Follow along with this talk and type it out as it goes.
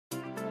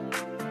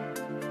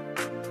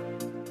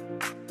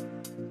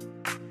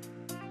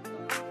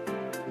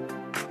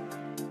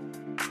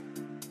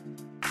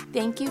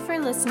Thank you for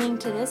listening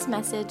to this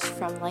message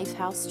from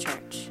Lifehouse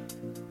Church.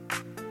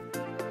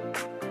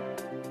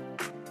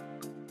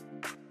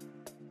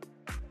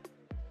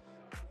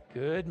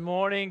 Good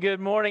morning, good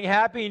morning.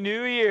 Happy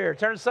New Year.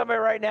 Turn to somebody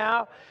right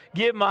now,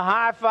 give them a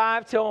high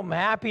five, tell them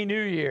Happy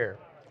New Year.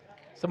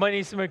 Somebody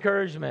needs some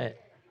encouragement.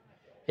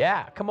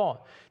 Yeah, come on.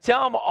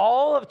 Tell them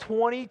all of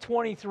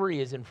 2023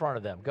 is in front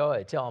of them. Go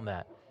ahead, tell them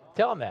that.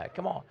 Tell them that,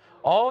 come on.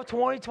 All of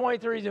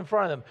 2023 is in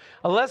front of them.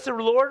 Unless the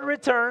Lord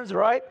returns,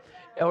 right?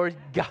 Or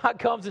God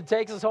comes and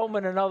takes us home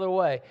in another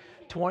way.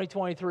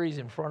 2023 is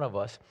in front of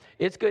us.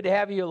 It's good to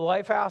have you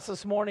at Lifehouse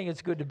this morning.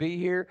 It's good to be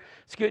here.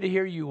 It's good to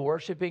hear you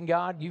worshiping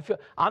God.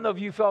 I don't know if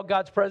you felt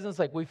God's presence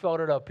like we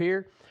felt it up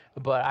here,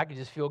 but I could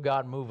just feel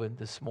God moving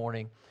this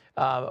morning.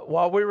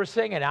 While we were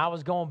singing, I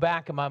was going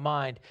back in my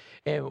mind,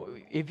 and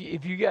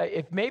if you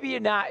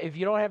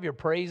don't have your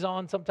praise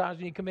on, sometimes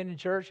when you come in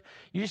church,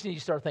 you just need to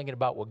start thinking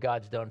about what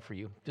God's done for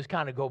you. Just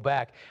kind of go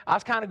back. I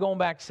was kind of going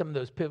back to some of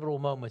those pivotal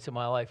moments in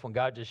my life when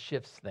God just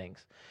shifts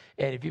things.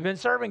 And if you've been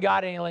serving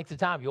God any length of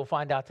time, you'll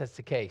find out that's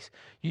the case.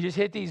 You just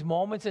hit these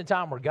moments in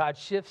time where God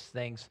shifts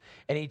things,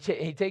 and He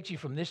takes you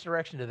from this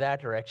direction to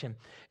that direction,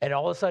 and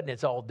all of a sudden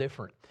it's all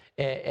different.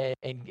 And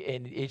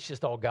it's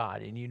just all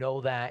God, and you know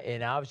that.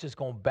 And I was just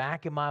going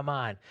back in my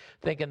mind,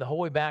 thinking the whole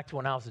way back to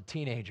when I was a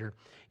teenager,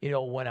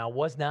 when I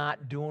was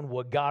not doing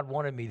what God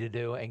wanted me to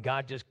do, and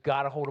God just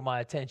got a hold of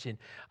my attention.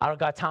 I don't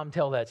got time to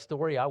tell that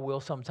story. I will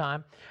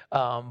sometime.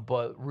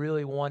 But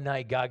really one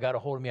night, God got a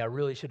hold of me. I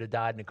really should have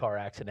died in a car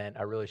accident.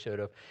 I really should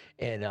have.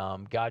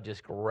 And God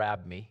just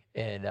grabbed me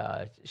and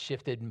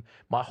shifted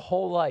my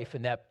whole life.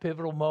 In that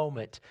pivotal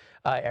moment,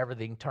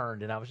 everything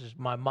turned. And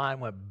my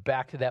mind went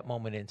back to that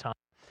moment in time.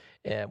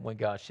 And when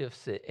God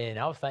shifts it, and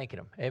I was thanking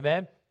Him.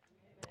 Amen?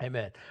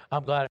 Amen.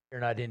 I'm glad I'm here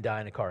and I didn't die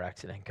in a car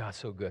accident. God's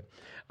so good.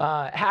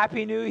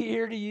 Happy New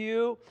Year to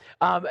you.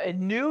 A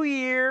new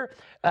year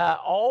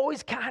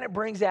always kind of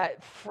brings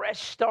that fresh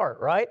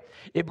start, right?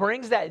 It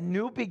brings that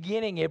new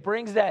beginning. It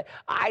brings that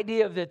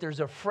idea of that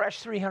there's a fresh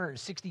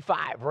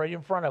 365 right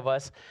in front of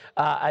us.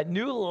 A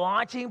new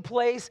launching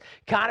place,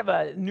 kind of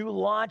a new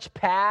launch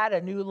pad,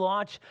 a new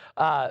launch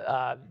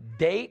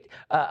date,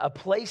 a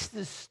place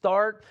to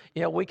start.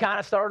 We kind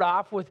of started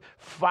off with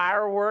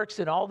fireworks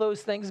and all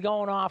those things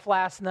going off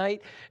last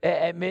night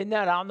at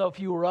midnight. I don't know if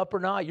you were up or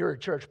not. You're at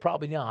church,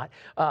 probably not.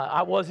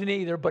 I wasn't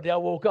either, but I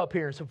woke up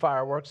hearing some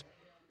fireworks,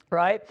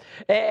 right?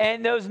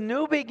 And those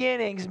new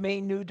beginnings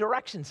mean new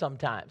direction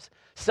sometimes.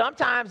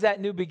 Sometimes that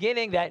new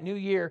beginning, that new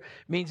year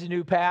means a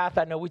new path.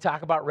 I know we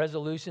talk about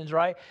resolutions,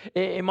 right?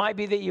 It might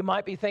be that you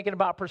might be thinking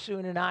about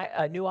pursuing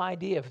a new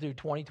idea through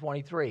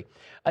 2023.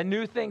 A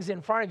new thing's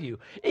in front of you.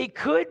 It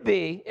could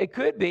be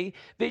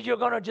that you're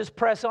going to just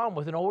press on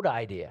with an old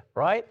idea,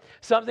 right?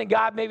 Something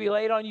God maybe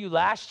laid on you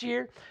last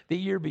year, the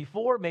year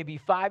before, maybe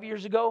 5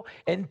 years ago,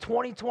 and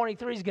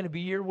 2023 is going to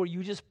be a year where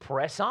you just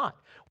press on.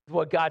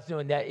 What God's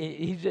doing, that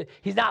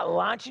He's not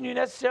launching you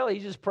necessarily,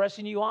 He's just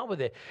pressing you on with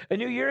it. A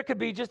new year could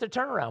be just a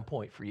turnaround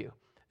point for you.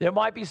 There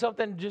might be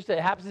something just that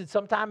happens at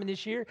some time in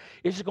this year.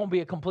 It's just going to be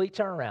a complete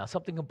turnaround.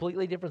 Something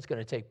completely different is going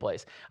to take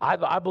place.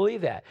 I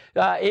believe that.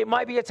 It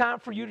might be a time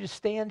for you to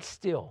stand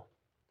still.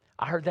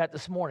 I heard that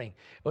this morning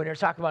when they were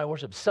talking about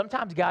worship.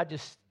 Sometimes God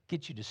just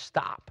gets you to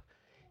stop.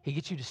 He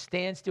gets you to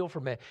stand still for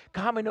a minute.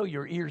 How many know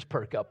your ears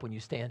perk up when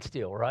you stand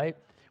still, right?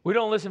 We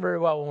don't listen very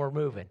well when we're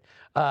moving.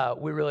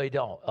 We really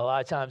don't. A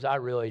lot of times I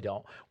really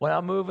don't. When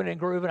I'm moving and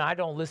grooving, I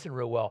don't listen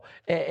real well.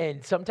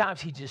 And sometimes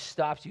He just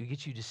stops you,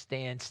 gets you to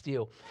stand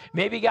still.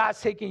 Maybe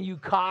God's taking you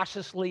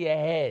cautiously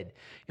ahead.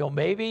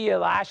 Maybe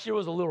last year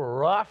was a little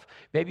rough.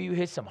 Maybe you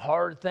hit some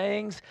hard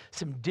things,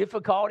 some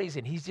difficulties,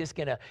 and you're just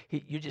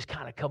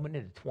kind of coming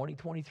into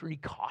 2023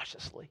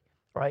 cautiously.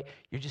 Right?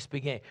 You're just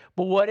beginning.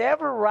 But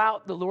whatever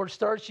route the Lord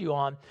starts you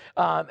on,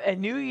 a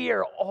new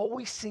year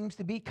always seems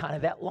to be kind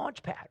of that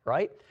launch pad,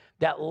 right?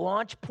 That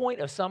launch point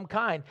of some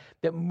kind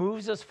that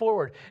moves us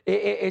forward.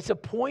 It's a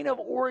point of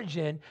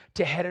origin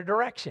to head a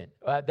direction.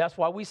 That's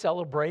why we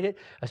celebrate it.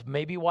 That's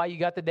maybe why you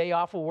got the day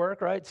off of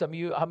work, right? Some of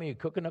you, how many of you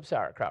cooking up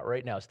sauerkraut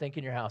right now,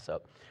 stinking your house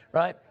up,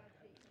 right?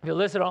 If you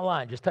listen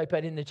online, just type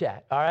that in the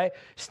chat, all right?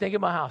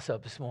 Stinking my house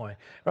up this morning,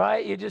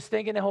 right? You're just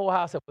stinking the whole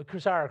house up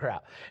with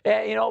sauerkraut.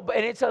 And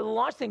it's a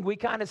launch thing. We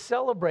kind of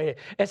celebrate it.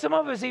 And some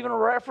of us even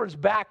reference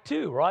back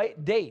to,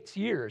 right? Dates,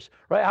 years,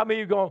 right? How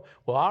many of you going,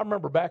 well, I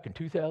remember back in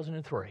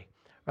 2003.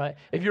 Right?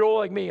 If you're old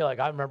like me, you're like,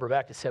 I remember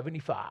back to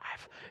 75.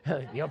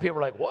 People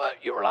are like, what?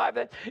 You were alive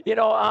then?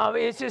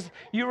 It's just,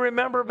 you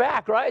remember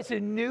back, right? It's a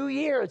new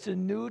year. It's a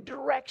new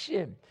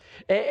direction.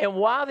 And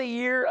while the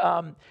year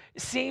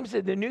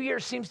the new year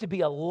seems to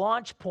be a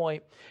launch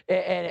point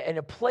and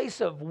a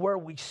place of where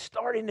we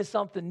start into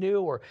something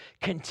new or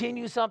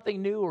continue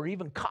something new or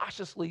even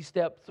cautiously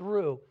step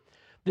through,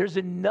 there's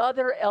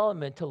another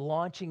element to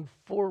launching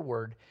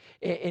forward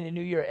in a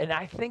new year. And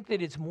I think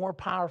that it's more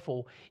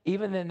powerful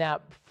even than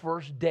that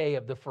first day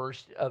of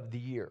the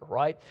year,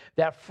 right?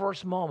 That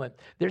first moment.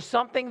 There's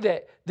something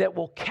that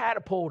will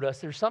catapult us.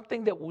 There's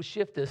something that will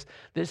shift us.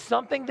 There's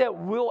something that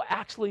will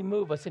actually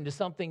move us into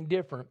something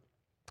different.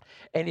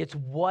 And it's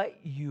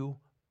what you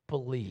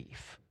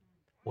believe.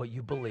 What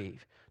you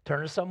believe.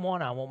 Turn to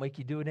someone, I won't make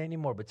you do it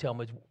anymore, but tell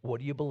them, what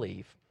do you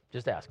believe?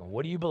 Just ask them,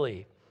 what do you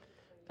believe?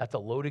 That's a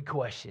loaded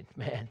question,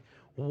 man.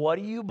 What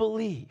do you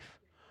believe?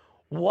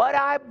 What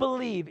I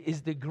believe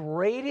is the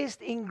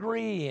greatest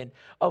ingredient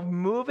of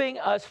moving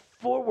us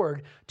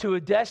forward to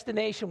a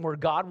destination where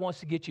God wants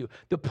to get you,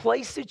 the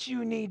place that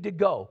you need to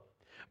go.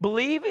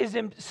 Believe is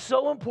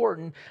so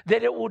important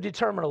that it will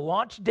determine a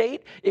launch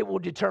date, it will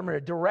determine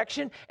a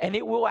direction, and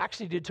it will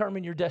actually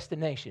determine your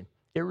destination.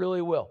 It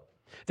really will.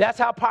 That's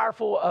how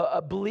powerful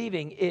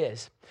believing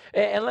is.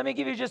 And let me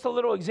give you just a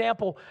little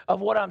example of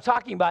what I'm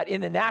talking about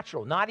in the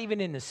natural, not even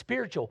in the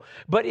spiritual,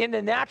 but in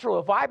the natural.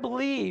 If I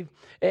believe,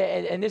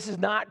 and this is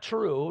not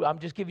true, I'm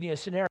just giving you a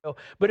scenario,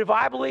 but if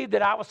I believe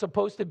that I was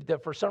supposed to,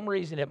 that for some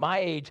reason at my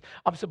age,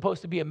 I'm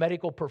supposed to be a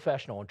medical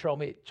professional, and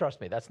trust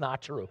me, that's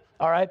not true,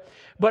 all right?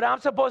 But I'm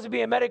supposed to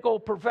be a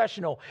medical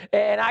professional,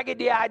 and I get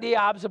the idea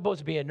I'm supposed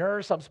to be a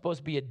nurse, I'm supposed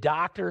to be a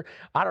doctor,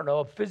 I don't know,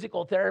 a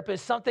physical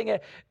therapist, something.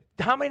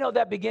 How many know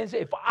that begins?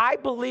 If I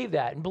believe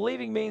that, and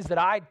believing means that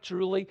I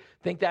truly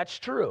think that's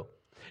true.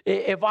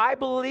 If I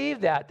believe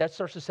that, that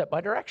starts to set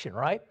my direction,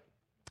 right?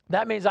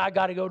 That means I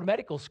got to go to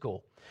medical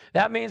school.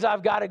 That means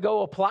I've got to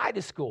go apply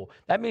to school.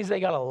 That means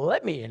they got to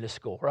let me into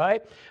school,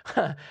 right?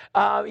 And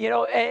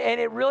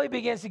it really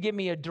begins to give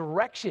me a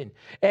direction,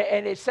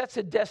 and it sets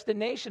a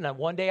destination. And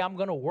one day I'm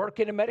going to work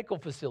in a medical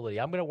facility.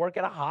 I'm going to work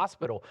at a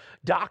hospital,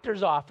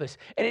 doctor's office,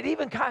 and it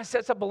even kind of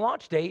sets up a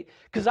launch date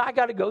because I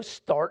got to go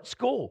start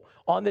school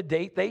on the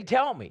date they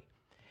tell me.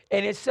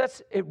 And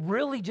it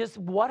really just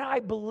what I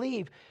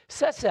believe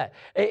sets that.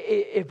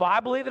 If I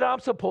believe that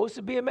I'm supposed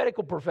to be a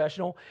medical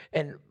professional,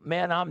 and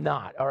man, I'm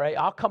not, all right?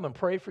 I'll come and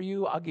pray for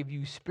you. I'll give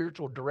you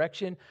spiritual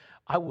direction.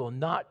 I will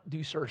not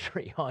do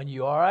surgery on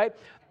you, all right?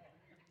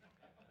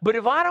 But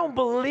if I don't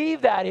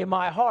believe that in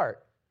my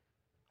heart,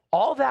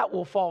 all that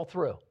will fall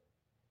through.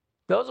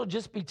 Those will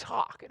just be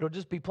talk. It'll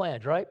just be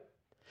plans, right?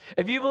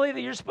 If you believe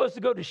that you're supposed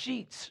to go to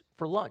Sheets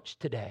for lunch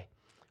today,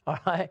 all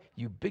right,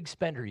 you big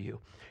spender, you.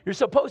 You're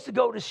supposed to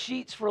go to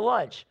Sheets for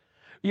lunch.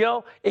 You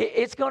know,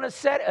 it's going to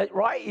set,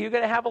 right? You're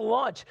going to have a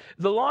launch.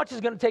 The launch is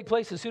going to take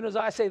place as soon as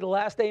I say the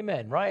last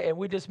amen, right? And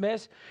we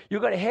dismiss. You're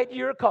going to head to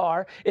your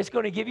car. It's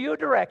going to give you a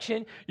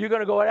direction. You're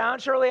going to go down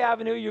Shirley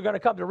Avenue. You're going to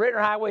come to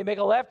Ritter Highway, make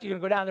a left. You're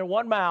going to go down there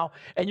 1 mile,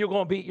 and you're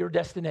going to be at your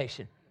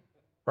destination,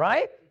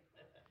 right?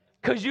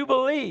 Because you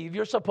believe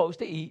you're supposed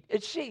to eat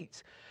at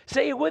Sheets.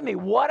 Say it with me.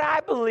 What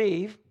I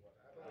believe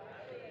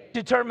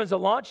determines the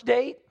launch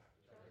date,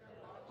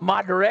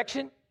 my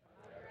direction,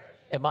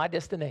 and my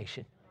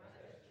destination.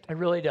 It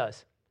really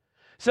does.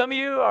 Some of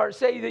you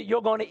say that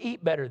you're going to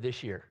eat better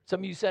this year.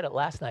 Some of you said it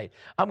last night.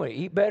 I'm going to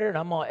eat better and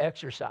I'm going to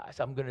exercise.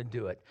 I'm going to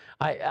do it.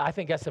 I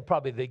think that's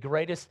probably the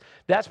greatest,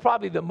 that's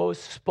probably the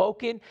most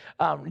spoken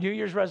New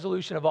Year's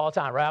resolution of all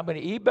time, right? I'm going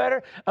to eat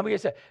better. I'm going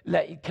to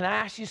say, can I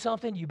ask you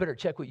something? You better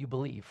check what you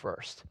believe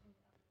first.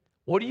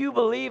 What do you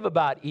believe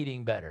about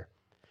eating better?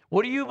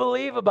 What do you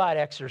believe about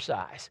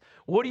exercise?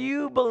 What do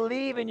you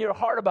believe in your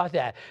heart about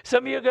that?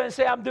 Some of you are going to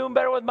say, I'm doing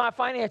better with my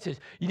finances.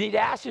 You need to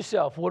ask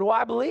yourself, what do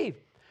I believe?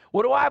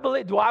 What do I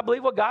believe? Do I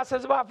believe what God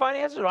says about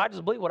finances, or I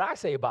just believe what I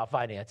say about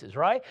finances,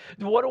 right?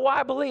 What do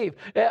I believe?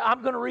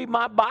 I'm going to read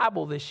my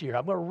Bible this year.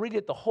 I'm going to read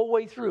it the whole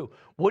way through.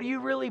 What do you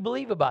really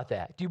believe about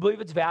that? Do you believe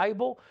it's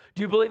valuable?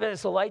 Do you believe that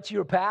it's a light to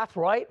your path,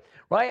 right?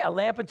 Right? A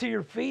lamp unto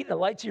your feet and a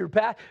light to your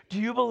path.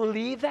 Do you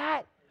believe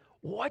that?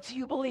 What do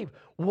you believe?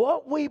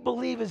 What we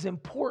believe is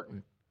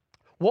important.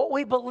 What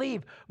we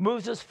believe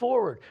moves us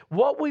forward.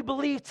 What we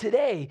believe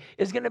today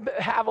is going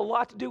to have a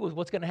lot to do with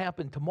what's going to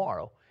happen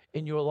tomorrow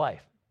in your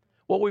life.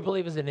 What we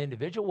believe as an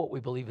individual, what we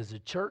believe as a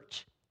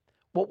church,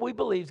 what we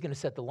believe is going to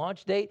set the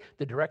launch date,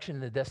 the direction,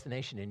 and the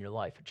destination in your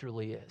life. It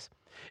truly is.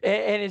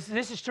 And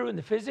this is true in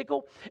the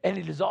physical, and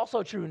it is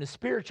also true in the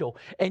spiritual.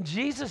 And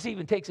Jesus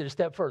even takes it a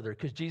step further,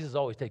 because Jesus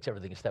always takes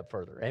everything a step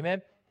further.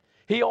 Amen?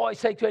 He always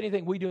takes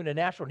anything we do in the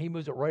natural, and he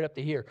moves it right up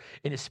to here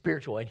in the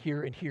spiritual, and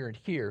here and here and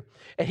here.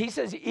 And he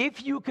says,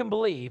 if you can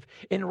believe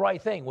in the right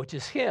thing, which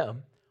is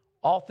him,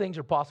 all things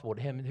are possible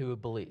to him who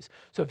believes.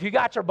 So if you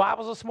got your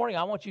Bibles this morning,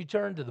 I want you to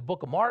turn to the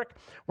book of Mark.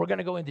 We're going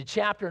to go into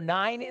chapter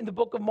 9 in the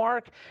book of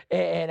Mark,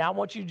 and I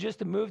want you just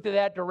to move to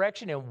that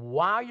direction. And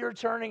while you're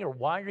turning, or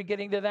while you're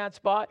getting to that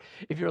spot,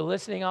 if you're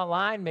listening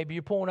online, maybe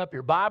you're pulling up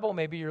your Bible,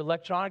 maybe your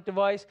electronic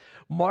device,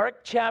 Mark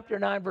chapter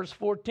 9, verse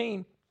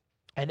 14.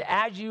 And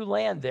as you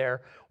land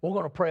there, we're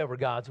going to pray over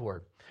God's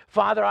word.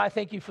 Father, I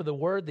thank you for the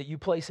word that you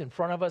place in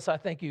front of us. I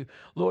thank you,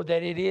 Lord,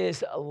 that it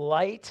is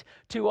light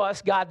to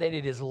us. God, that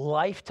it is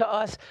life to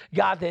us.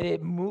 God, that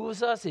it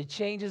moves us, it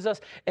changes us.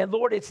 And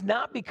Lord, it's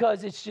not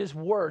because it's just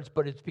words,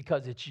 but it's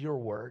because it's your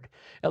word.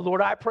 And Lord,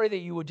 I pray that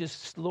you would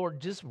just, Lord,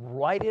 just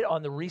write it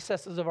on the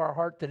recesses of our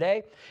heart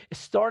today.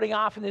 It's starting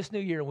off in this new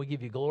year, and we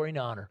give you glory and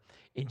honor.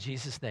 In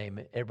Jesus' name.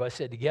 Everybody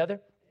said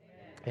together?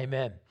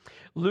 Amen.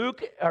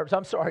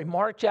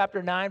 Mark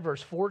chapter 9,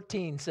 verse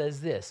 14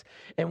 says this.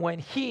 And when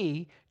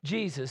he,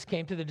 Jesus,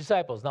 came to the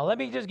disciples. Now, let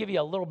me just give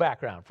you a little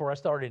background before I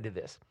start into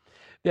this.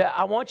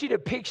 I want you to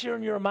picture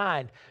in your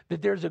mind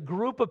that there's a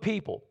group of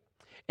people,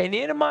 And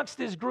in amongst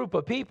this group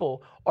of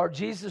people are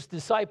Jesus'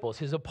 disciples.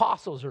 His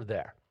apostles are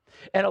there.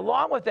 And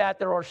along with that,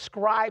 there are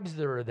scribes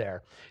that are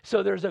there.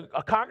 So there's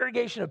a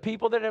congregation of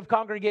people that have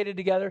congregated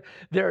together.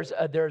 There's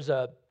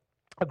a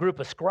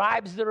group of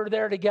scribes that are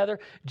there together.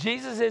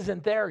 Jesus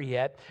isn't there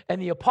yet, and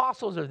the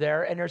apostles are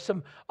there, and there's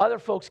some other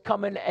folks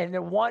coming, and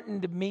they're wanting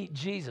to meet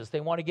Jesus.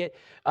 They want to get,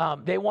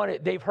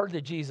 they've heard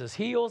that Jesus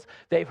heals.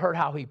 They've heard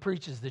how he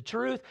preaches the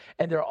truth,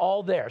 and they're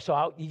all there.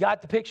 So you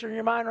got the picture in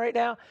your mind right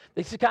now?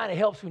 This kind of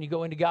helps when you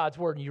go into God's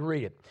word and you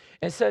read it.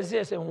 And it says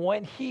this, and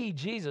when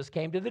Jesus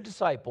came to the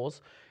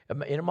disciples,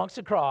 in amongst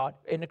the crowd,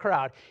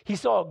 he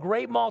saw a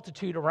great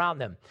multitude around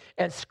them,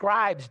 and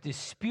scribes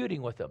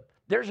disputing with them.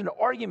 There's an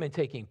argument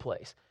taking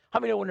place.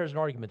 How many know when there's an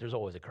argument, there's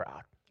always a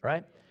crowd,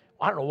 right?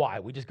 I don't know why.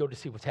 We just go to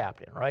see what's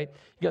happening, right?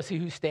 You go see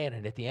who's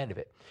standing at the end of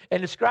it.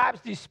 And the scribes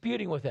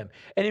disputing with him.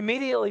 And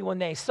immediately when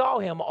they saw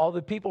him, all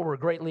the people were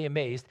greatly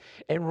amazed,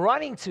 and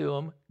running to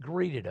him,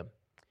 greeted him.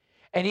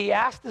 And he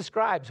asked the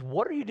scribes,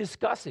 what are you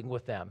discussing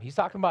with them? He's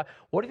talking about,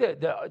 what are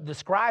the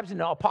scribes and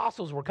the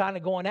apostles were kind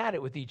of going at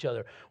it with each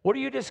other. What are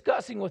you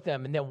discussing with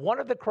them? And then one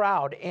of the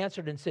crowd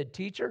answered and said,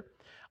 Teacher,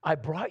 I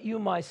brought you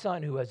my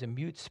son who has a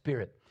mute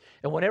spirit.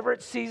 And whenever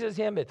it seizes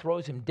him, it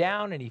throws him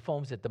down, and he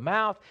foams at the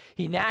mouth.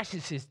 He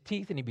gnashes his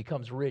teeth, and he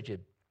becomes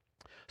rigid.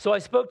 So I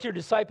spoke to your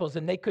disciples,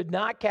 and they could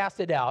not cast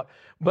it out,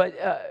 but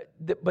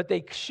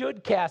they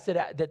should cast it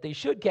out. That they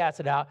should cast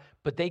it out,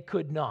 but they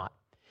could not.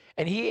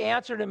 And he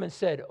answered him and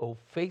said, O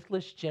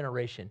faithless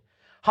generation,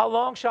 how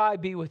long shall I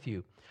be with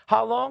you?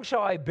 How long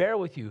shall I bear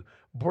with you?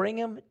 Bring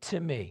him to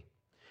me.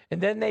 And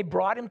then when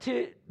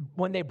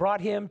they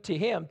brought him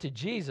to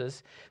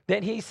Jesus,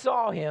 then he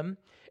saw him.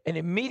 And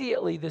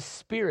immediately the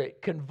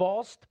spirit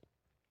convulsed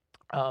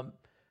him,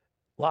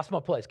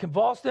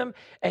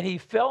 and he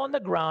fell on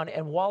the ground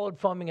and wallowed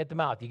foaming at the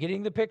mouth. You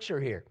getting the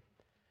picture here?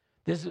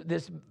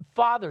 This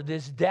father,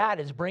 this dad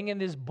is bringing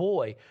this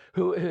boy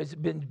who has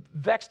been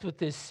vexed with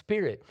this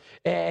spirit,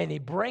 and he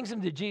brings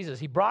him to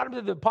Jesus. He brought him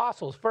to the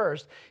apostles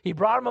first. He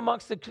brought him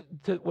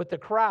with the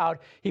crowd.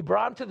 He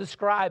brought him to the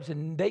scribes,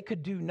 and they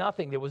could do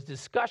nothing. There was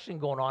discussion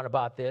going on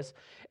about this,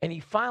 and he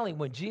finally,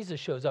 when Jesus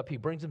shows up, he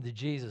brings him to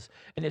Jesus,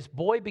 and this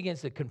boy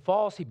begins to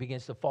convulse. He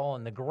begins to fall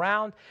on the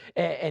ground,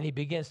 and he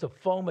begins to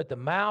foam at the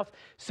mouth.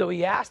 So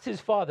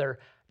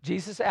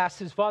Jesus asked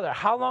his father,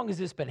 how long has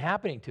this been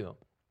happening to him?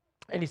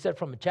 And he said,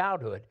 from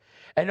childhood.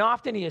 And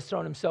often he has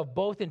thrown himself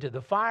both into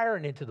the fire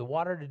and into the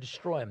water to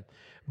destroy him.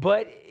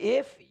 But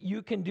if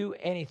you can do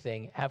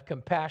anything, have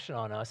compassion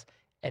on us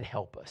and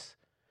help us.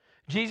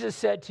 Jesus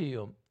said to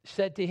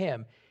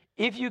him,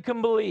 if you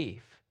can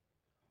believe,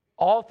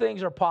 all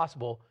things are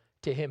possible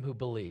to him who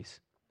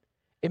believes.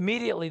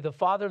 Immediately the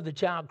father of the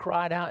child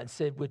cried out and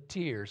said with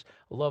tears,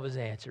 love his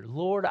answer,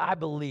 Lord, I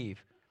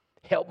believe,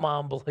 help my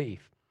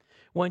unbelief.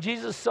 When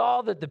Jesus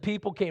saw that the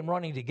people came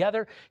running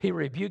together, he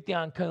rebuked the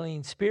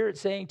unclean spirit,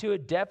 saying to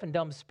it, deaf and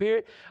dumb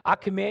spirit, I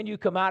command you,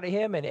 come out of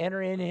him and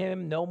enter into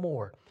him no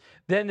more.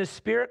 Then the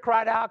spirit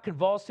cried out,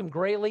 convulsed him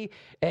greatly,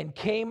 and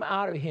came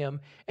out of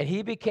him, and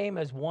he became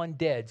as one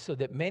dead, so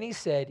that many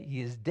said,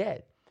 he is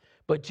dead.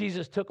 But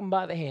Jesus took him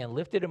by the hand,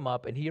 lifted him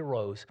up, and he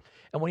arose.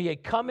 And when he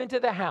had come into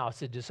the house,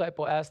 the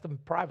disciple asked him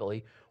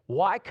privately,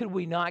 why could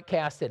we not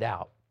cast it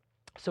out?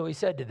 So he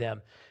said to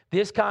them,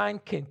 this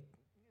kind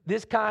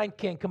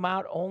can come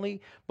out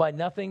only by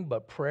nothing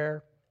but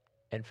prayer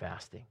and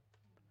fasting.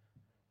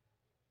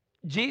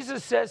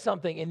 Jesus says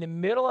something in the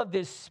middle of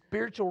this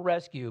spiritual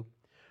rescue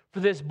for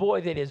this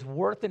boy that is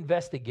worth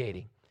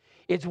investigating.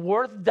 It's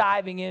worth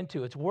diving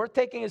into. It's worth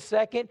taking a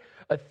second,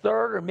 a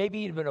third, or maybe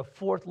even a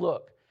fourth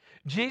look.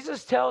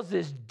 Jesus tells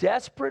this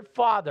desperate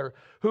father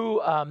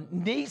who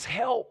needs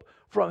help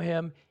from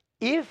him,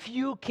 if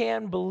you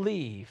can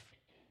believe,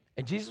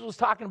 and Jesus was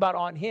talking about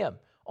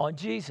on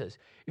Jesus.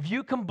 If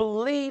you can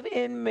believe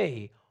in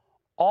me,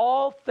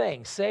 all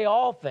things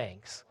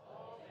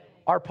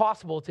are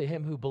possible to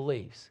him who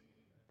believes.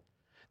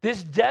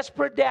 This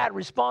desperate dad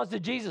responds to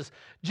Jesus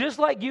just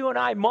like you and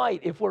I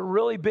might if we're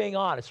really being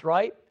honest,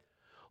 right?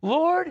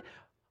 Lord,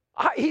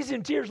 he's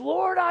in tears.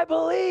 Lord, I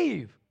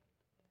believe.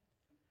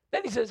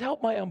 Then he says,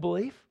 help my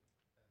unbelief.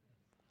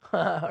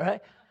 All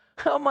right?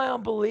 Help my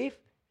unbelief.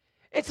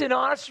 It's an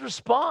honest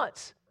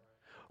response.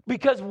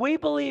 Because we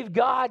believe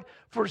God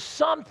for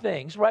some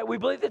things, right? We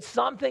believe that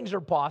some things are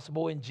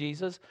possible in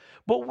Jesus,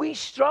 but we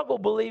struggle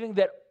believing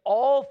that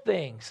all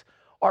things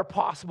are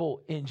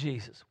possible in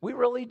Jesus. We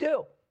really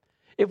do.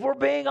 If we're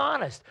being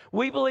honest,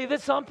 we believe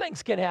that some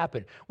things can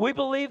happen. We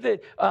believe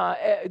that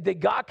that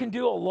God can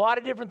do a lot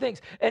of different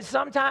things. And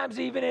sometimes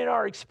even in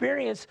our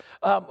experience,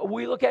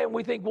 we look at it and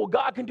we think, well,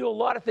 God can do a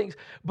lot of things,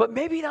 but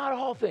maybe not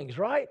all things,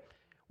 right?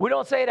 We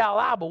don't say it out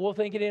loud, but we'll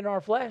think it in our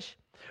flesh,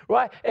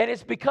 right? And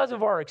it's because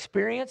of our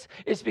experience.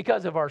 It's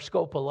because of our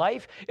scope of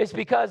life. It's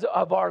because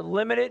of our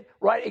limited,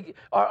 right?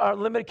 Our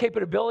limited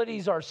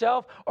capabilities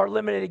ourselves, our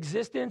limited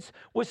existence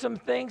with some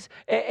things.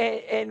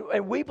 And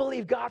we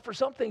believe God for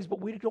some things, but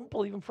we don't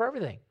believe him for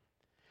everything.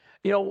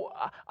 You know,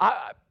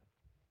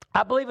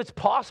 I believe it's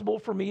possible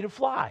for me to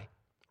fly,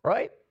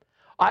 right?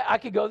 I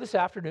could go this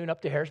afternoon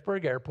up to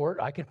Harrisburg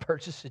Airport. I can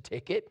purchase a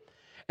ticket.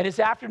 And this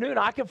afternoon,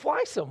 I can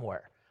fly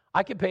somewhere.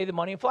 I can pay the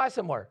money and fly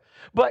somewhere.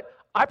 But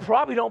I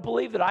probably don't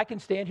believe that I can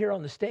stand here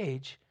on the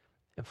stage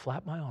and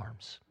flap my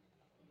arms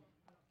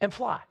and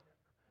fly.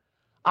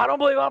 I don't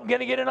believe I'm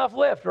going to get enough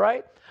lift,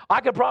 right? I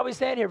could probably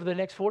stand here for the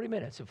next 40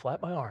 minutes and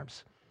flap my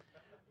arms.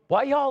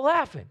 Why y'all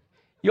laughing?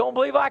 You don't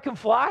believe I can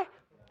fly?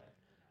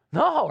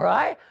 No,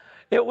 right?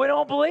 We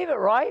don't believe it,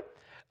 right?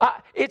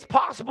 It's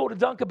possible to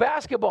dunk a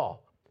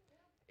basketball.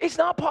 It's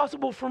not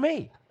possible for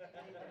me,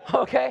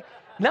 okay?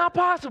 Not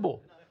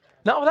possible.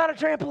 Not without a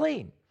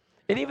trampoline.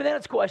 And even then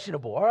it's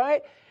questionable, all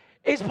right?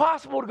 It's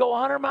possible to go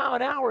 100 miles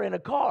an hour in a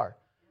car,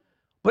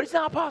 but it's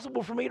not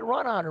possible for me to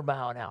run 100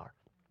 miles an hour.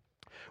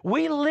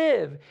 We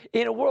live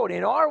in a world,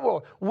 in our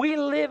world, we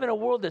live in a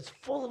world that's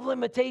full of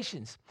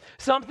limitations.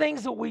 Some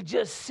things that we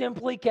just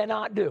simply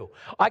cannot do.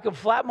 I can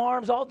flap my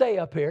arms all day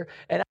up here,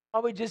 and I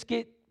probably just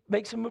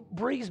make some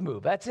breeze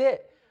move. That's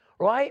it,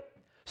 right?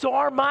 So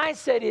our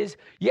mindset is,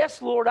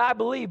 yes, Lord, I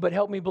believe, but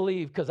help me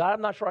believe, because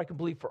I'm not sure I can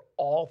believe for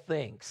all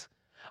things.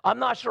 I'm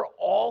not sure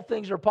all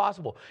things are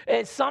possible.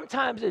 And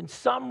sometimes, in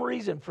some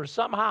reason, for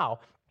somehow,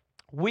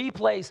 we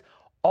place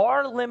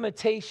our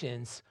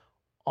limitations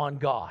on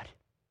God.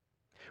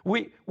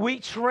 We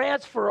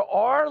transfer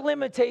our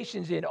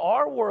limitations in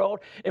our world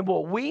and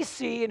what we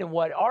see and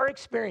what our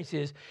experience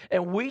is,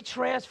 and we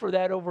transfer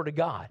that over to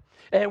God.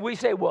 And we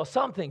say, well,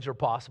 some things are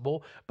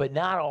possible, but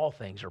not all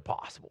things are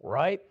possible,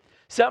 right?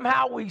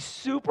 Somehow we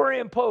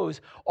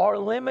superimpose our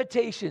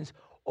limitations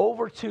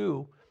over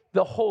to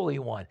the Holy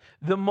One,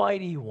 the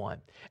Mighty One.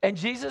 And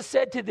Jesus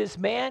said to this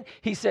man,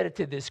 he said it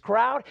to this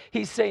crowd,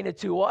 he's saying it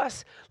to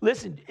us.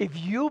 Listen, if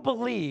you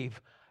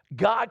believe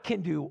God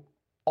can do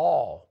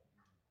all,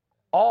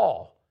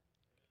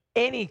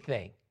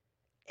 anything,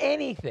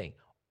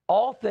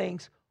 all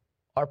things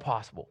are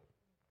possible.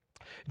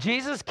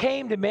 Jesus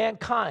came to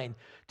mankind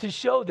to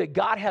show that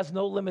God has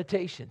no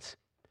limitations.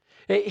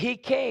 He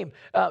came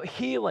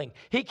healing.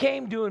 He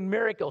came doing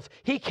miracles.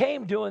 He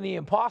came doing the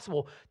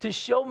impossible to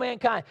show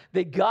mankind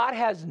that God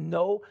has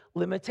no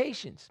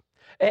limitations.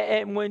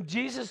 And when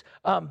Jesus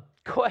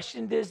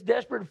questioned this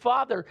desperate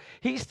father,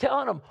 he's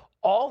telling him,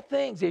 all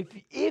things,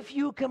 if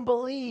you can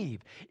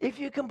believe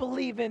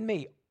in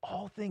me,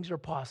 all things are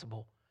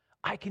possible.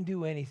 I can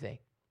do anything.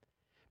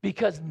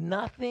 Because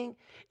nothing,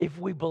 if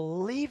we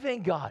believe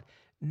in God,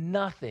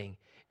 nothing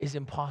is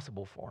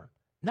impossible for him.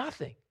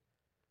 Nothing.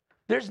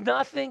 There's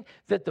nothing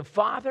that the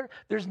Father,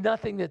 there's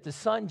nothing that the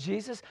Son,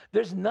 Jesus,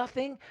 there's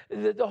nothing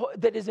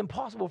that is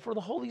impossible for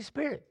the Holy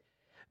Spirit.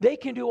 They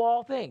can do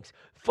all things.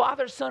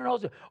 Father, Son, and Holy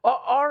Spirit.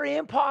 Our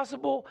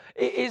impossible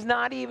is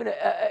not even,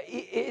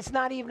 it's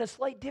not even a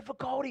slight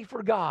difficulty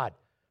for God.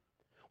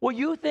 What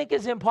you think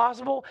is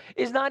impossible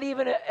is not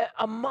even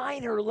a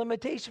minor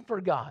limitation for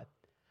God.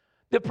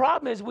 The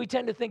problem is we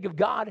tend to think of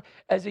God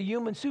as a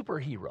human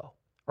superhero,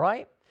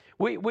 right?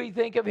 We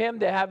think of him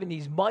to having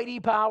these mighty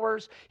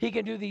powers. He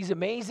can do these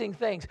amazing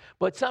things,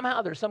 but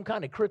somehow there's some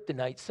kind of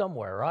kryptonite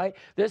somewhere, right?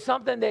 There's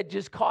something that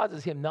just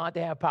causes him not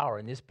to have power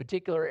in this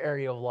particular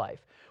area of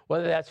life,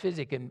 whether that's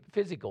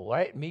physical,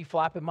 right? Me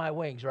flapping my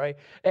wings, right?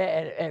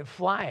 And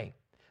flying,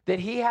 that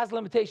he has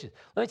limitations.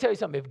 Let me tell you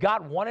something. If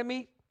God wanted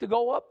me to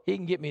go up, he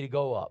can get me to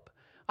go up.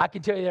 I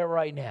can tell you that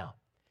right now.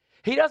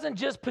 He doesn't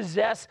just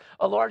possess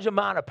a large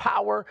amount of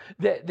power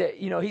that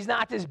he's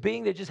not this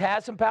being that just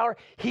has some power.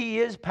 He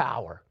is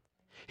power.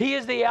 He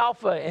is the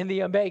Alpha and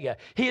the Omega.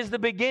 He is the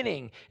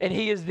beginning and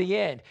he is the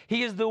end.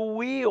 He is the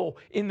wheel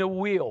in the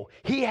wheel.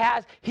 He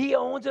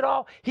owns it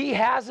all. He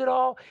has it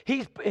all.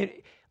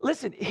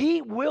 Listen,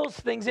 he wills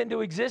things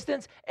into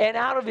existence and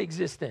out of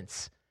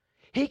existence.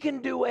 He can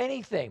do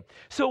anything.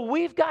 So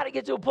we've got to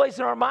get to a place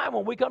in our mind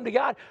when we come to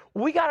God,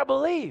 we got to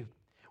believe.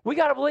 We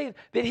got to believe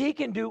that he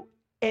can do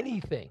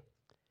anything.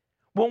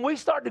 When we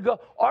start to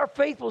go, our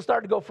faith will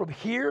start to go from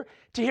here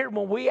to here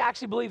when we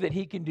actually believe that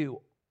he can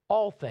do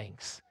all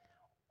things.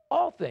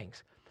 All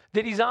things.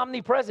 That he's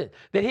omnipresent,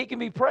 that he can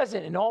be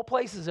present in all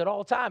places at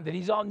all times, that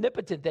he's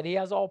omnipotent, that he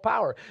has all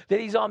power, that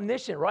he's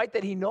omniscient, right?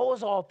 That he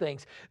knows all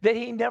things, that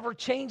he never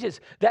changes,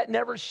 that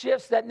never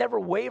shifts, that never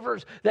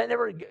wavers,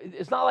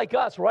 it's not like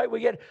us, right? We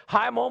get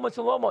high moments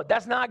and low moments.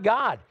 That's not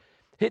God.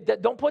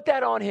 Don't put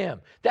that on him.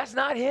 That's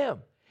not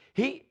him.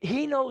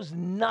 He knows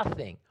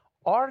nothing.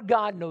 Our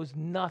God knows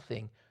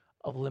nothing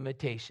of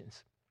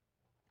limitations.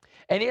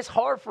 And it's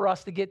hard for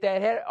us to get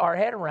our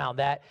head around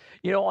that.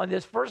 On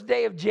this first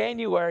day of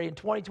January in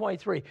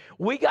 2023,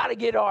 we got to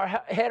get our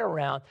head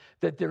around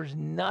that there's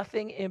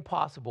nothing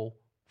impossible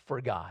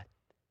for God.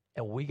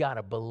 And we got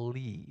to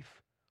believe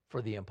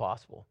for the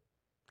impossible.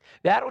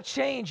 That'll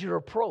change your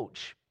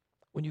approach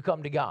when you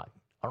come to God.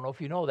 I don't know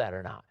if you know that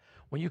or not.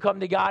 When you come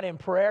to God in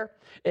prayer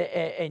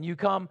and you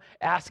come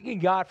asking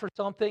God for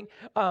something,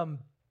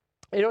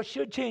 it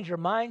should change your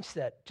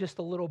mindset just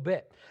a little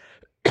bit.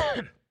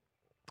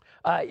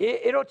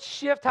 It'll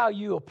shift how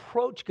you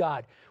approach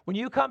God. When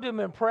you come to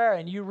him in prayer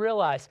and you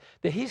realize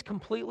that he's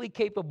completely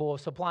capable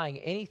of supplying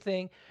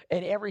anything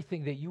and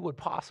everything that you would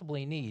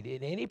possibly need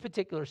in any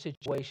particular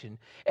situation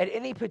at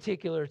any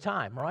particular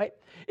time, right?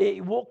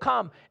 It will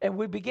come and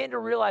we begin to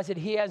realize that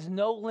he has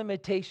no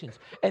limitations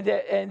and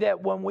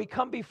that when we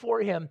come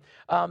before him,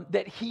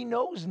 that he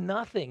knows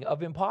nothing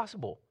of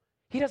impossible.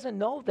 He doesn't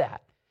know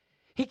that.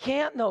 He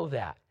can't know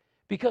that.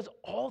 Because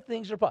all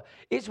things are possible.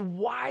 It's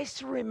wise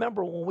to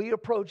remember when we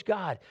approach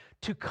God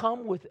to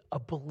come with a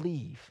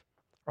belief,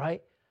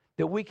 right?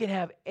 That we can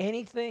have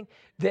anything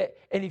that,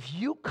 and if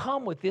you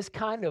come with this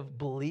kind of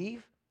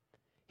belief,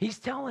 he's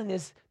telling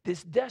this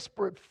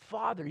desperate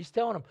father, he's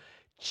telling him,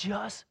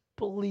 just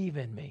believe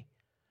in me.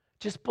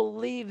 Just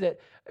believe that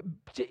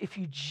if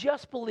you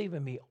just believe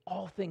in me,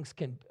 all things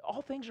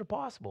are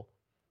possible.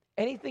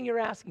 Anything you're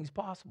asking is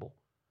possible.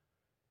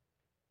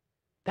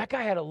 That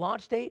guy had a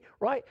launch date,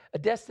 right? A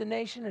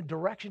destination, a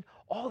direction,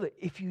 all that.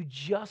 If you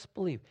just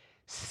believe,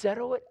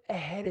 settle it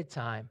ahead of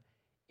time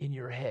in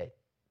your head.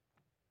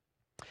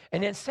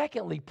 And then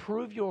secondly,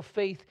 prove your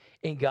faith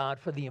in God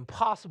for the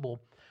impossible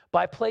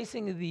by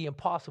placing the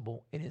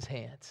impossible in his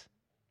hands.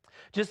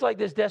 Just like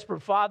this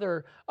desperate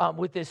father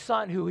with his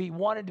son who he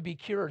wanted to be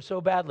cured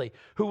so badly,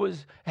 who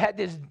had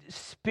this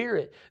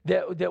spirit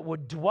that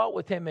would dwell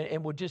with him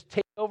and would just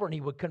take over and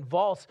he would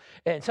convulse.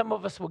 And some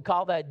of us would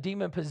call that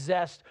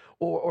demon-possessed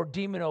or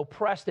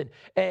demon-oppressed. And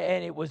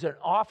it was an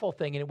awful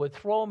thing. And it would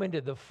throw him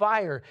into the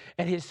fire.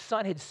 And his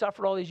son had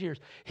suffered all these years.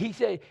 He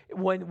said,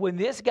 when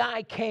this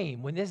guy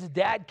came, when this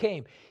dad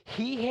came,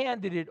 he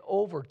handed it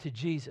over to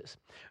Jesus.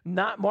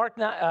 Mark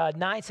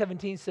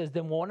 9:17 says,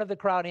 then one of the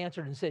crowd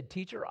answered and said,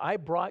 Teacher, I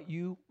brought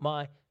you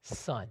my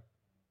son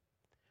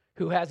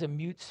who has a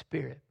mute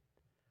spirit.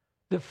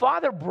 The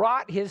father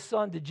brought his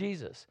son to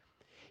Jesus.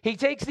 He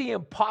takes the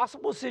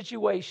impossible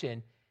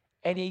situation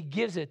and he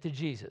gives it to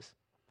Jesus.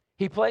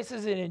 He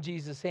places it in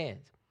Jesus'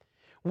 hands.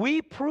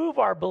 We prove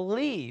our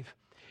belief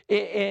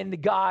in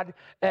God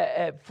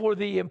for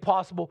the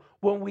impossible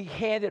when we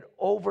hand it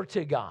over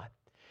to God.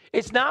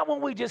 It's not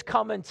when we just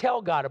come and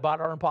tell God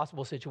about our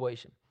impossible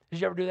situation.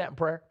 Did you ever do that in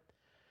prayer?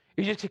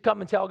 You just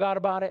come and tell God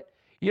about it?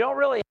 You don't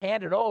really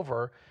hand it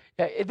over.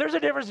 There's a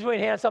difference between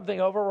handing something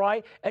over,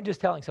 right, and just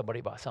telling somebody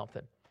about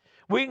something.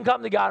 We can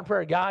come to God in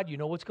prayer. God, you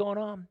know what's going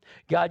on.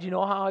 God, you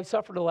know how I've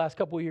suffered the last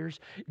couple of years.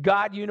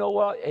 God, you know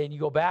what, and you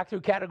go back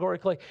through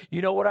categorically.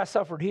 You know what I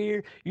suffered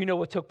here. You know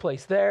what took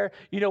place there.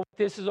 You know what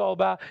this is all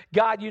about.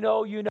 God, you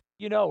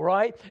know,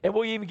 right? And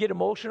we'll even get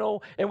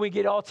emotional and we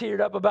get all teared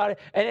up about it.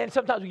 And then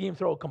sometimes we can even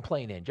throw a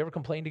complaint in. Did you ever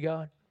complain to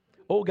God?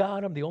 Oh,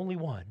 God, I'm the only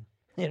one.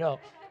 You know,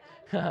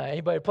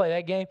 anybody play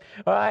that game?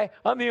 All right,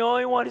 I'm the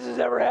only one this has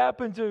ever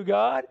happened to,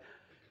 God.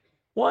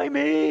 Why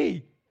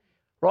me?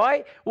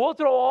 Right? We'll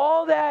throw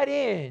all that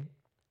in.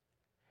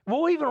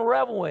 We'll even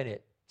revel in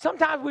it.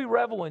 Sometimes we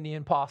revel in the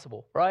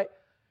impossible, right?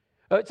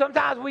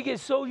 Sometimes we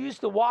get so used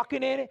to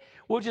walking in it,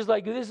 we're just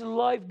like, this is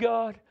life,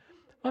 God.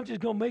 I'm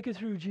just going to make it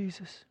through,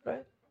 Jesus,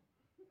 right?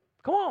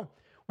 Come on.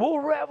 We'll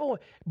revel,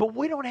 but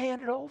we don't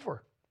hand it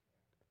over.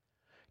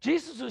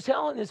 Jesus was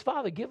telling his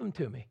father, give him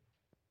to me.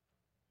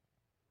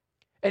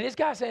 And this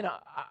guy's saying,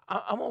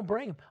 I'm going to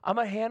bring him. I'm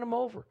going to hand him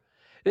over.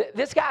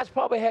 This guy's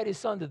probably had his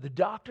son to the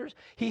doctors.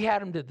 He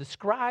had him to the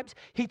scribes.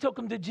 He took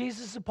him to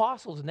Jesus'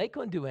 apostles, and they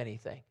couldn't do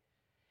anything.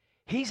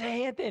 He's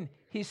handing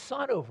his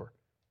son over.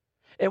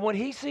 And when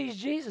he sees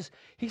Jesus,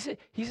 he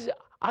says,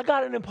 I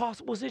got an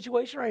impossible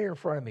situation right here in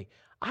front of me.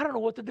 I don't know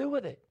what to do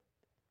with it.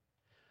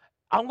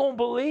 I'm going to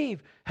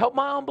believe. Help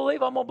my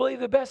unbelief. I'm going to believe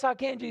the best I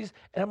can, Jesus,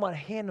 and I'm going to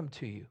hand them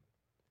to you.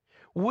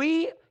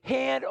 We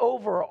hand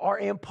over our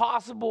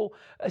impossible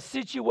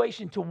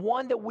situation to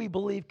one that we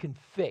believe can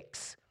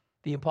fix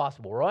the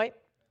impossible, right?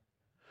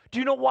 Do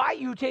you know why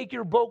you take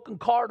your broken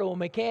car to a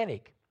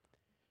mechanic?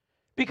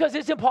 Because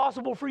it's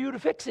impossible for you to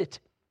fix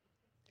it.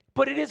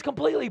 But it is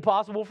completely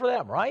possible for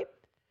them, right?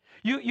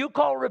 You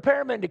call a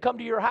repairman to come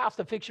to your house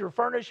to fix your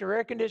furnace, your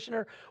air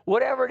conditioner,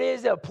 whatever it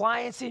is, the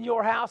appliance in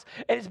your house,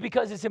 and it's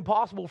because it's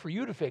impossible for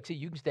you to fix it.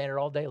 You can stand there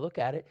all day, look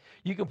at it.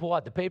 You can pull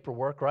out the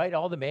paperwork, right?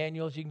 All the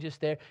manuals, you can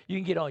just there. You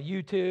can get on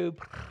YouTube,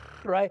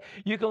 right?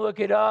 You can look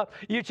it up.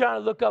 You're trying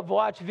to look up,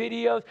 watch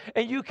videos,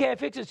 and you can't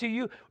fix it.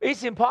 So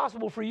it's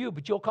impossible for you,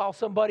 but you'll call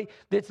somebody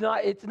it's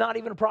not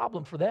even a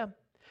problem for them.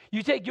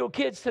 You take your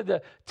kids to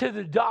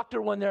the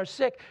doctor when they're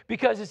sick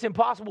because it's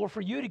impossible for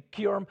you to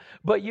cure them,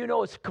 but you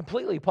know it's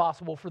completely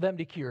possible for them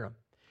to cure them.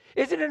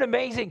 Isn't it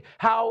amazing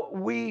how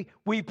we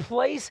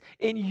place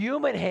in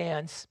human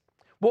hands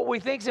what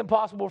we think is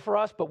impossible for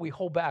us, but we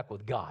hold back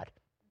with God,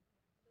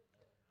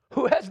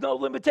 who has no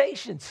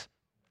limitations,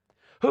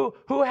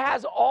 who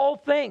has all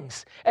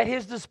things at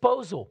his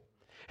disposal,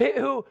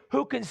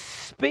 who can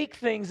speak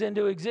things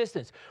into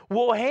existence.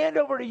 We'll hand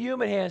over to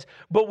human hands,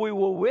 but we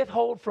will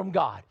withhold from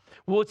God.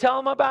 We'll tell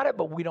them about it,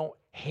 but we don't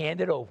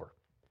hand it over.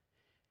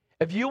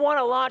 If you want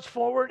to launch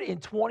forward in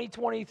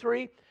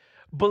 2023,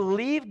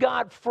 believe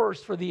God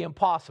first for the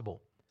impossible.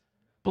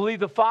 Believe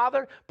the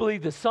Father,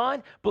 believe the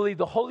Son, believe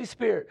the Holy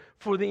Spirit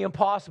for the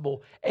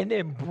impossible, and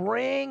then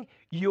bring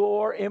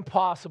your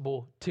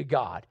impossible to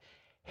God.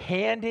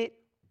 Hand it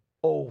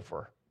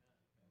over.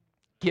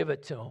 Give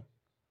it to him.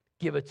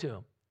 Give it to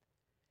him.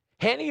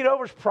 Handing it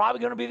over is probably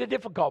going to be the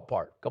difficult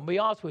part. I'm going to be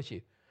honest with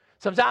you.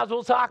 Sometimes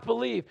we'll talk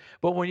believe,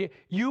 but when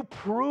you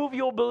prove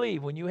you'll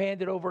believe when you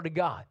hand it over to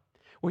God.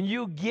 When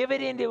you give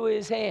it into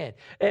his hand.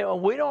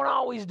 And we don't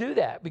always do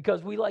that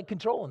because we like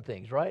controlling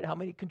things, right? How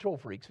many control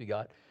freaks we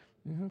got?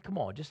 Come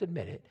on, just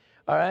admit it.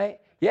 All right?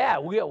 Yeah,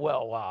 I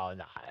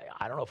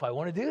don't know if I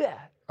want to do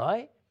that,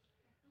 right?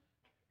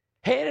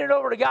 Handing it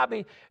over to God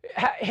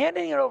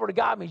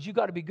means you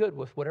got to be good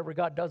with whatever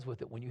God does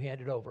with it when you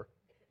hand it over.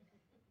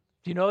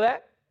 Do you know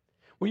that?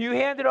 When you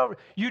hand it over,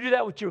 you do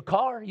that with your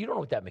car. You don't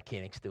know what that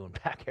mechanic's doing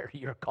back there to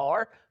your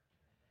car.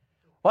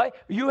 Right?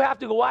 You have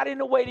to go out in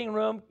the waiting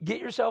room,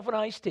 get yourself an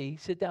iced tea,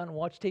 sit down and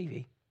watch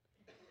TV.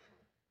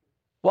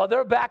 While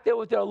they're back there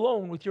with their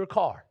loan with your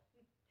car.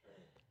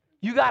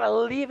 You got to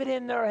leave it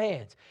in their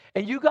hands.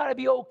 And you got to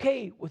be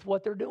okay with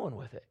what they're doing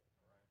with it.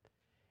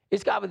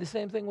 It's got to be the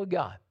same thing with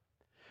God.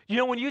 You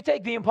know, when you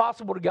take the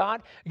impossible to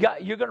God,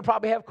 you're going to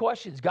probably have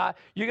questions.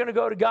 You're going to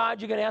go to God,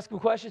 you're going to ask him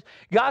questions.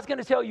 God's going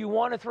to tell you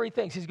one of three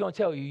things. He's going to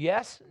tell you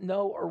yes,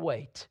 no, or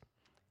wait.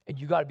 And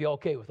you got to be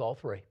okay with all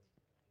three.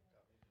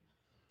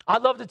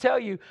 I'd love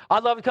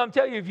to come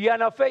tell you, if you got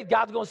enough faith,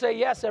 God's going to say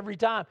yes every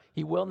time.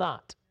 He will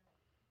not.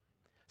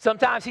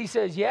 Sometimes he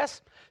says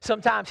yes,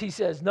 sometimes he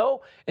says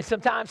no, and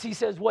sometimes he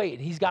says wait,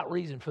 and he's got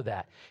reason for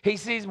that. He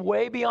sees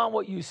way beyond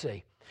what you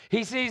see.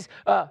 He sees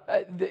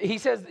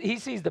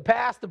the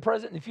past, the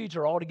present, and the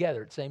future all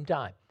together at the same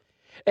time.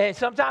 And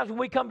sometimes when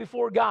we come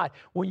before God,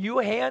 when you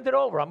hand it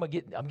over,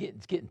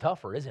 it's getting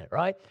tougher, isn't it,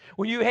 right?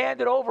 When you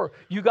hand it over,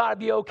 you got to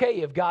be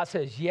okay if God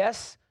says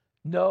yes,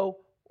 no,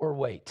 or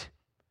wait.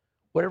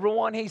 Whatever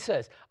one he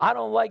says. I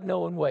don't like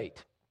no and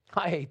wait.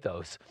 I hate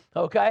those,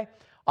 okay?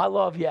 I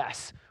love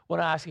yes when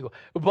I ask you.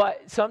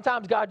 But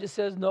sometimes God just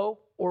says no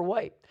or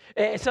wait.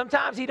 And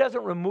sometimes he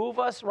doesn't remove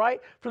us,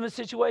 right, from the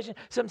situation.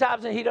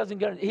 Sometimes he isn't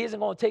going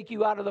to take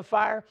you out of the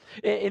fire.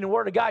 In the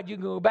Word of God, you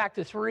can go back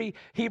to 3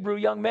 Hebrew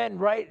young men,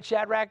 right,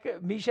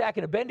 Shadrach, Meshach,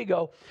 and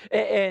Abednego.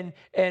 And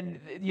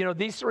you know,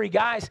 these 3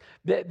 guys,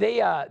 they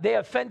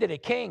offended a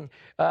king,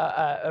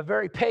 a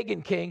very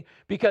pagan king,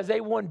 because they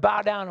wouldn't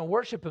bow down and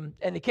worship him.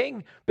 And the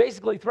king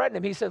basically threatened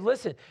him. He said,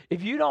 listen,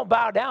 if you don't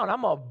bow down,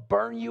 I'm going to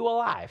burn you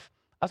alive.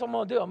 That's what I'm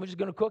going to do. I'm just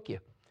going to cook you.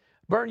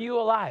 Burn you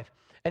alive.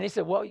 And he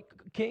said, well,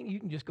 king, you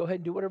can just go ahead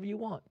and do whatever you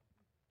want.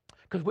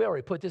 Because we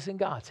already put this in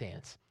God's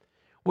hands.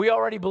 We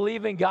already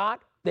believe in God.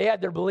 They had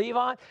their belief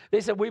on.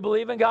 They said, we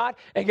believe in God.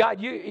 And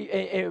God,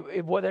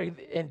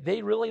 and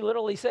they really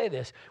literally say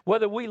this,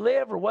 whether we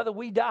live or whether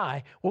we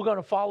die, we're going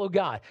to follow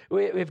God.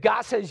 If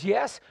God says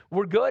yes,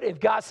 we're good. If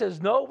God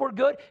says no, we're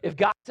good. If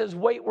God says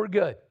wait, we're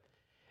good.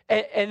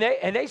 And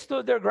they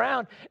stood their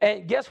ground.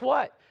 And guess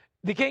what?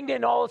 The king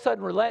didn't all of a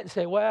sudden relent and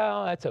say,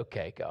 well, that's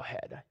okay. Go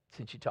ahead,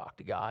 since you talked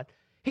to God.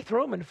 He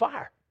threw them in the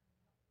fire.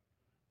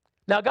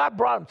 Now, God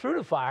brought them through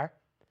the fire.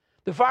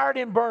 The fire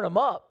didn't burn them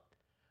up,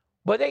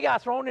 but they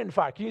got thrown in the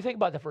fire. Can you think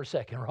about that for a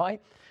second,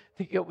 right?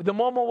 The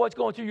moment what's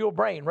going through your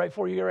brain right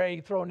before you're ready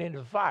to thrown into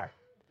the fire.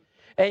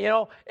 And, you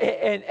know,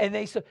 and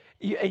they said,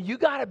 you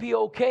got to be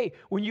okay.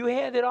 When you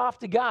hand it off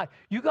to God,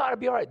 you got to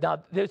be all right.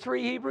 Now, the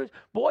 3 Hebrews,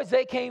 boys,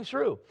 they came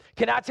through.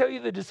 Can I tell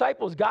you the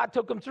disciples, God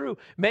took them through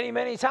many,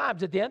 many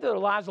times. At the end of their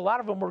lives, a lot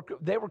of them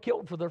were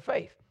killed for their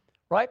faith.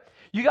 Right?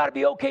 You got to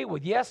be okay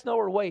with yes, no,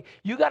 or wait.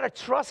 You got to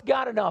trust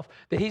God enough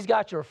that he's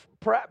got your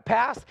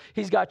past,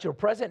 he's got your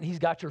present, and he's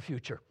got your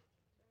future.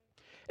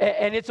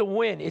 And it's a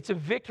win. It's a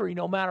victory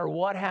no matter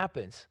what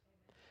happens.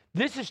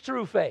 This is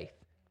true faith.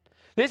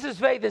 This is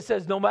faith that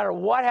says no matter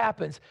what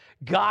happens,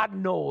 God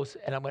knows,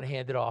 and I'm going to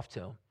hand it off to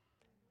him.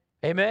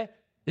 Amen?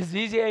 This is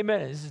easy,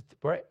 amen.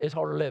 It's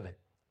harder living.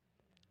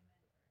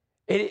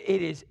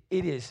 It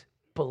is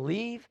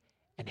believe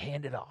and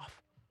hand it off.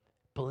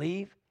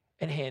 Believe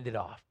and hand it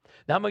off.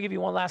 Now, I'm going to give you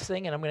one last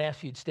thing, and I'm going to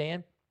ask you to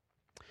stand.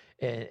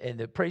 And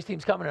the praise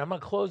team's coming, and I'm going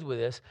to close with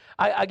this.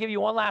 I'll give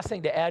you one last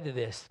thing to add to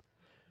this.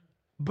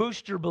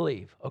 Boost your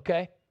belief,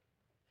 okay?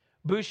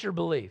 Boost your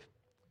belief.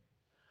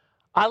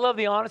 I love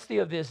the honesty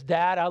of this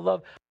dad. I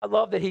love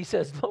that he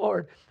says,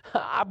 Lord,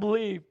 I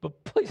believe,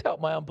 but please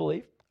help my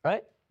unbelief,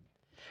 right?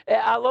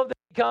 And I love that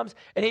he comes,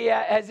 and he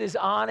has this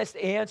honest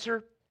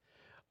answer.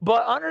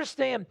 But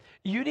understand,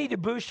 you need to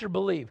boost your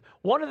belief.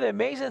 One of the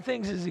amazing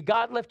things is that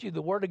God left you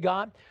the Word of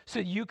God so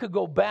that you could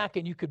go back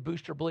and you could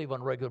boost your belief on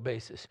a regular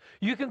basis.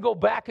 You can go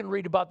back and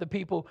read about the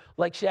people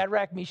like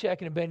Shadrach, Meshach,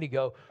 and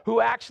Abednego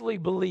who actually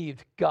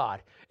believed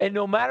God. And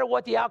no matter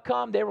what the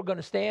outcome, they were going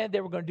to stand.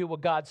 They were going to do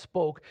what God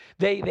spoke.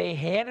 They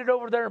handed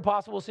over their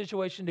impossible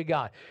situation to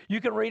God.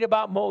 You can read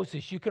about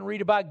Moses. You can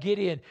read about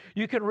Gideon.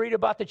 You can read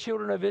about the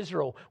children of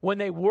Israel when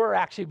they were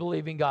actually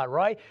believing God,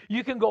 right?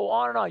 You can go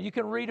on and on. You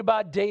can read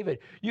about David.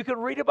 You can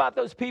read about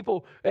those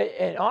people,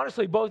 and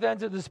honestly, both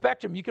ends of the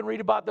spectrum. You can read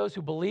about those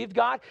who believed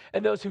God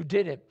and those who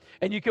didn't.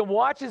 And you can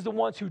watch as the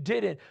ones who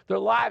didn't, their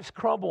lives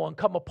crumble and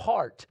come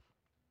apart.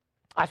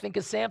 I think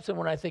of Samson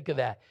when I think of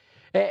that.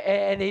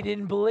 And he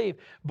didn't believe.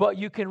 But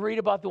you can read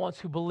about the ones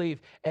who believe.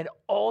 And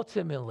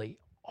ultimately,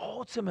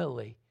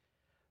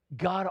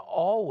 God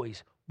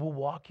always will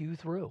walk you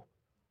through.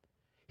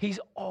 He's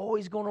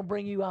always going to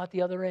bring you out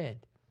the other end.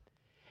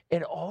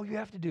 And all you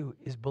have to do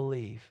is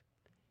believe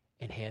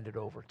and hand it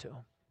over to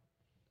him.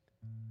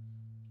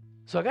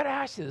 So I got to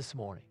ask you this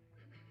morning,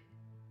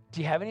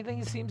 do you have anything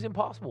that seems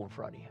impossible in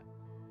front of you?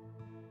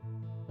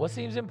 What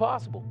seems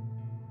impossible?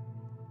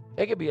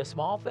 It could be a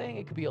small thing.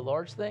 It could be a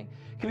large thing.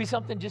 It could be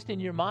something just in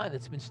your mind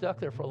that's been stuck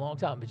there for a long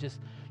time. It's just,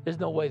 there's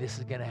no way this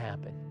is going to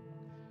happen.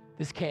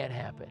 This can't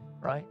happen,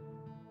 right?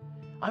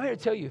 I'm here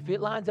to tell you, if it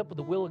lines up with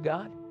the will of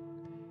God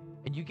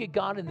and you get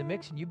God in the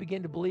mix and you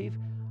begin to believe,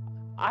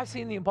 I've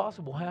seen the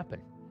impossible happen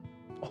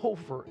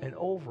over and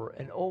over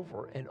and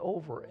over and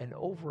over and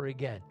over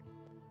again.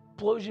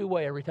 Blows you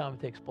away every time it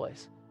takes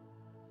place.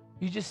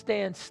 You just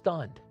stand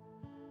stunned.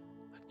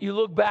 You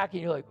look back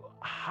and you're like,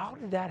 how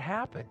did that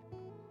happen?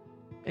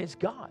 And it's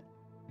God.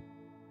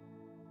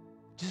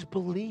 Just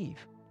believe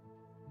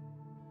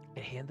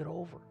and hand it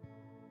over.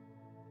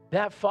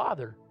 That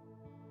father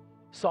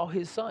saw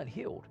his son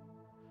healed.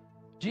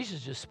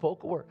 Jesus just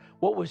spoke a word.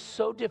 What was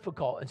so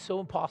difficult and so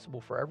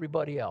impossible for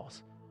everybody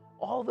else,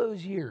 all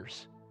those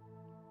years,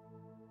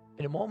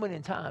 in a moment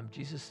in time,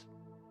 Jesus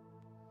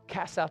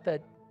casts out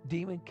that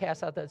demon,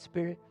 casts out that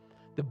spirit.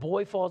 The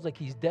boy falls like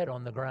he's dead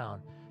on the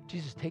ground.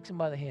 Jesus takes him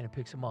by the hand and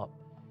picks him up,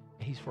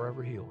 and he's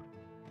forever healed.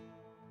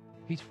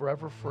 He's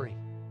forever free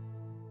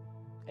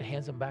and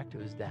hands him back to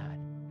his dad.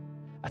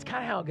 That's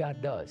kind of how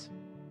God does.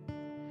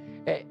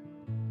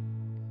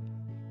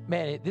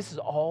 This is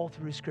all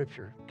through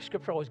Scripture.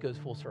 Scripture always goes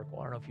full circle.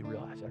 I don't know if you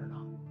realize that or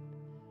not.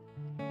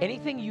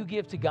 Anything you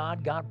give to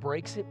God, God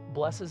breaks it,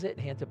 blesses it,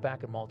 and hands it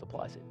back and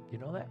multiplies it. You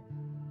know that?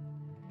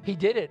 He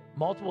did it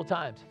multiple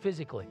times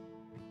physically.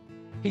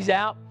 He's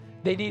out.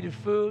 They needed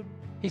food.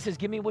 He says,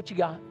 give me what you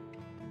got.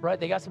 Right?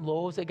 They got some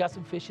loaves. They got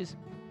some fishes.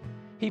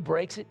 He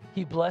breaks it.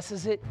 He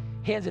blesses it.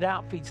 Hands it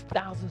out. Feeds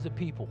thousands of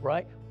people.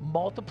 Right?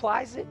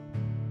 Multiplies it.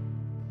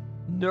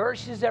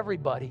 Nourishes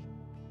everybody.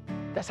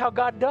 That's how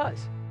God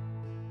does.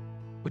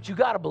 But you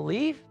got to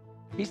believe.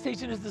 He's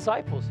teaching his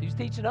disciples. He's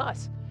teaching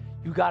us.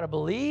 You got to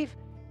believe.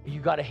 And you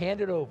got to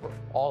hand it over.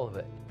 All of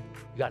it.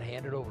 You got to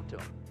hand it over to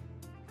him.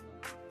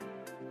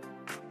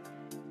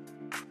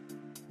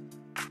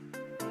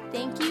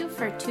 Thank you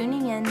for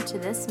tuning in to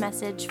this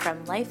message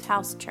from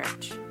Lifehouse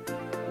Church.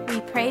 We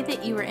pray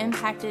that you were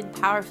impacted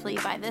powerfully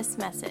by this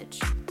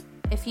message.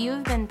 If you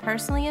have been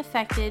personally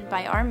affected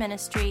by our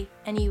ministry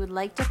and you would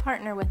like to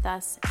partner with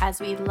us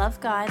as we love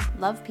God,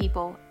 love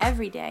people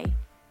every day,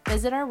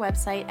 visit our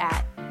website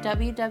at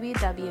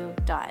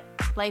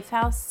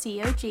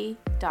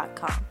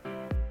www.lifehousecog.com.